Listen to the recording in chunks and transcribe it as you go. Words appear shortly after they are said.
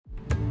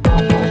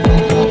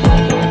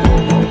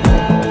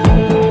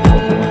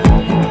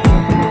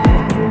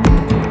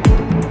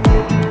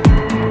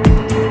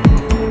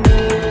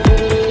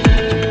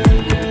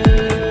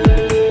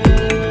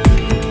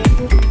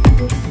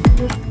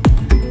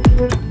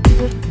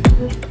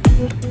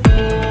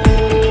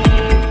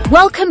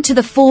Welcome to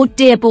the Ford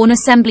Dearborn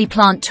Assembly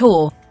Plant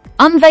Tour,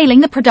 unveiling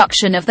the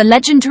production of the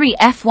legendary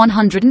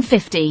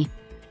F-150.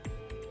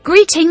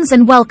 Greetings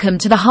and welcome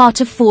to the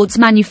heart of Ford's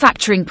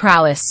manufacturing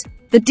prowess,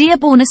 the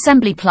Dearborn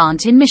Assembly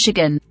Plant in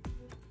Michigan.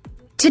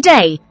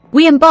 Today,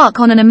 we embark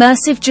on an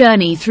immersive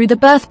journey through the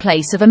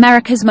birthplace of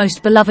America's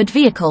most beloved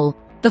vehicle,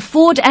 the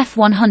Ford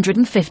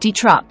F-150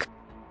 truck.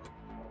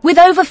 With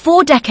over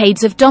 4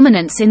 decades of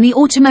dominance in the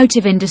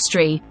automotive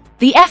industry,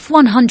 the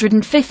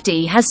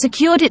F-150 has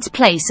secured its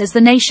place as the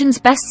nation's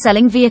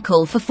best-selling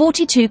vehicle for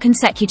 42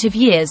 consecutive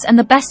years and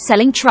the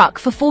best-selling truck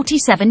for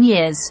 47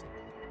 years.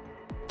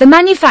 The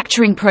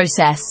manufacturing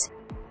process.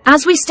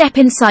 As we step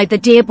inside the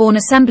Dearborn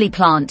assembly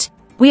plant,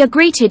 we are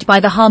greeted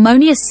by the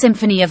harmonious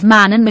symphony of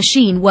man and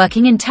machine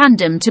working in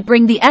tandem to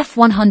bring the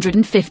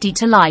F-150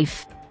 to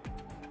life.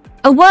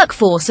 A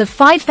workforce of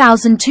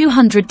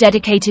 5,200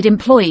 dedicated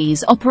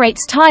employees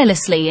operates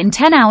tirelessly in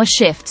 10-hour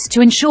shifts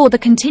to ensure the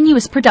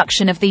continuous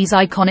production of these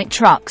iconic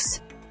trucks.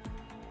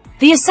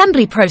 The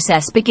assembly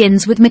process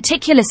begins with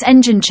meticulous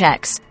engine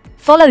checks,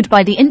 followed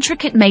by the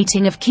intricate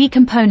mating of key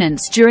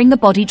components during the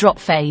body drop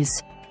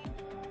phase.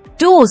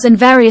 Doors and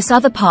various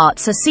other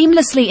parts are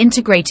seamlessly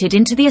integrated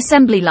into the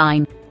assembly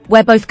line,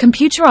 where both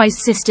computerized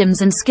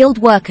systems and skilled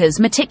workers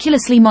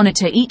meticulously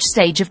monitor each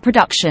stage of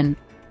production.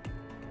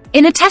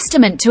 In a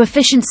testament to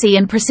efficiency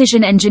and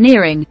precision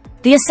engineering,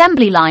 the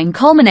assembly line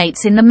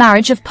culminates in the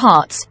marriage of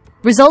parts,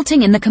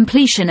 resulting in the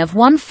completion of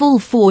one full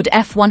Ford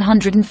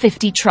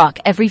F-150 truck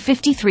every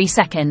 53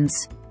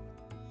 seconds.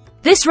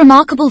 This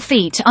remarkable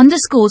feat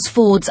underscores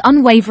Ford's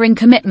unwavering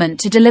commitment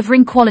to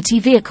delivering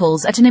quality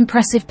vehicles at an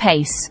impressive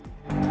pace.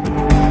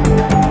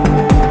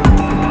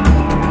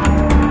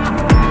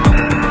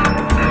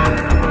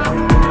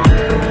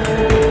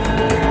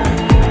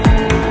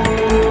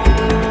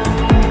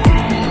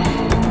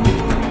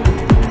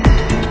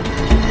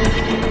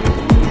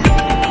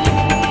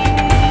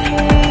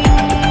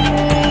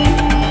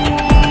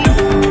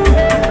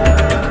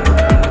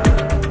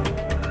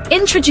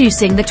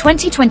 Introducing the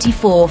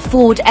 2024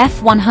 Ford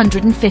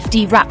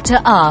F-150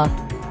 Raptor R.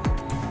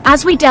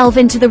 As we delve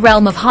into the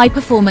realm of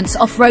high-performance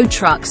off-road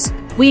trucks,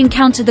 we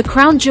encounter the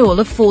crown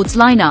jewel of Ford's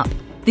lineup,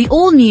 the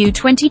all-new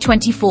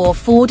 2024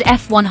 Ford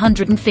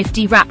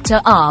F-150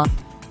 Raptor R.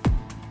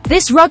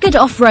 This rugged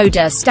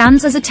off-roader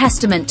stands as a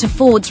testament to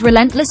Ford's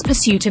relentless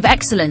pursuit of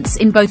excellence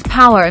in both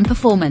power and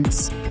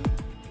performance.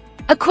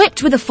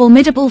 Equipped with a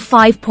formidable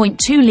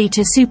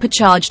 5.2-liter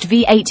supercharged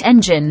V8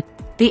 engine,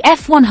 the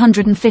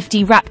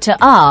F-150 Raptor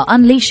R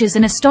unleashes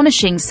an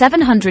astonishing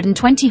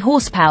 720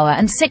 horsepower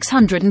and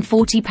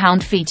 640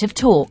 pound-feet of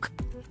torque.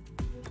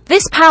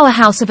 This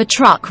powerhouse of a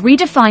truck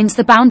redefines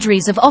the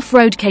boundaries of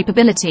off-road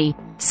capability,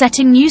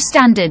 setting new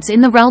standards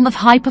in the realm of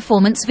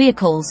high-performance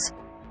vehicles.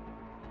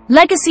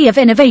 Legacy of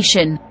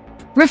innovation.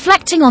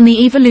 Reflecting on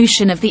the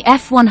evolution of the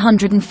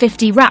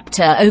F-150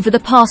 Raptor over the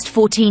past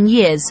 14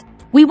 years,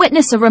 we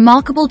witness a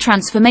remarkable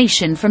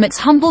transformation from its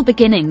humble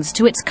beginnings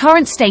to its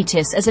current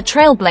status as a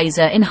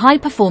trailblazer in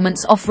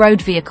high-performance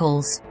off-road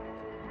vehicles.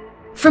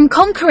 From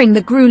conquering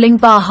the grueling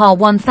Baja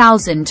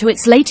 1000 to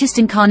its latest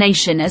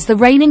incarnation as the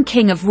reigning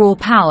king of raw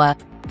power,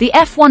 the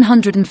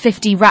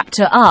F-150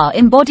 Raptor R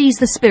embodies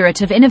the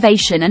spirit of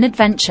innovation and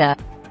adventure.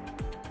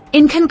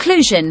 In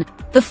conclusion,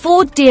 the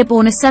Ford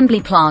Dearborn assembly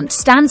plant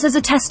stands as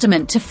a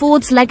testament to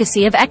Ford's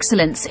legacy of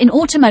excellence in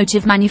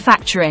automotive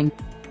manufacturing.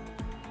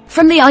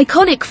 From the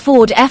iconic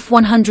Ford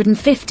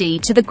F-150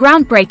 to the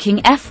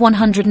groundbreaking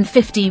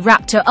F-150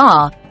 Raptor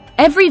R,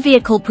 every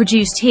vehicle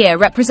produced here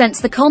represents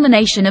the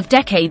culmination of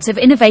decades of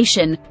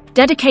innovation,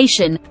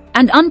 dedication,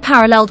 and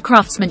unparalleled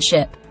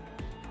craftsmanship.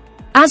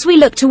 As we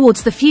look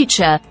towards the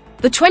future,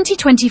 the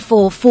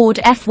 2024 Ford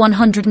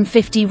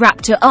F-150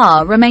 Raptor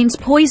R remains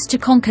poised to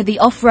conquer the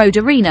off-road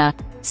arena,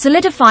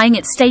 solidifying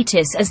its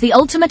status as the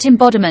ultimate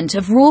embodiment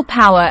of raw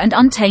power and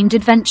untamed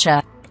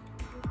adventure.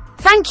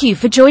 Thank you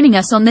for joining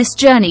us on this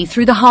journey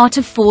through the heart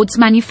of Ford's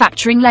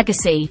manufacturing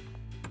legacy.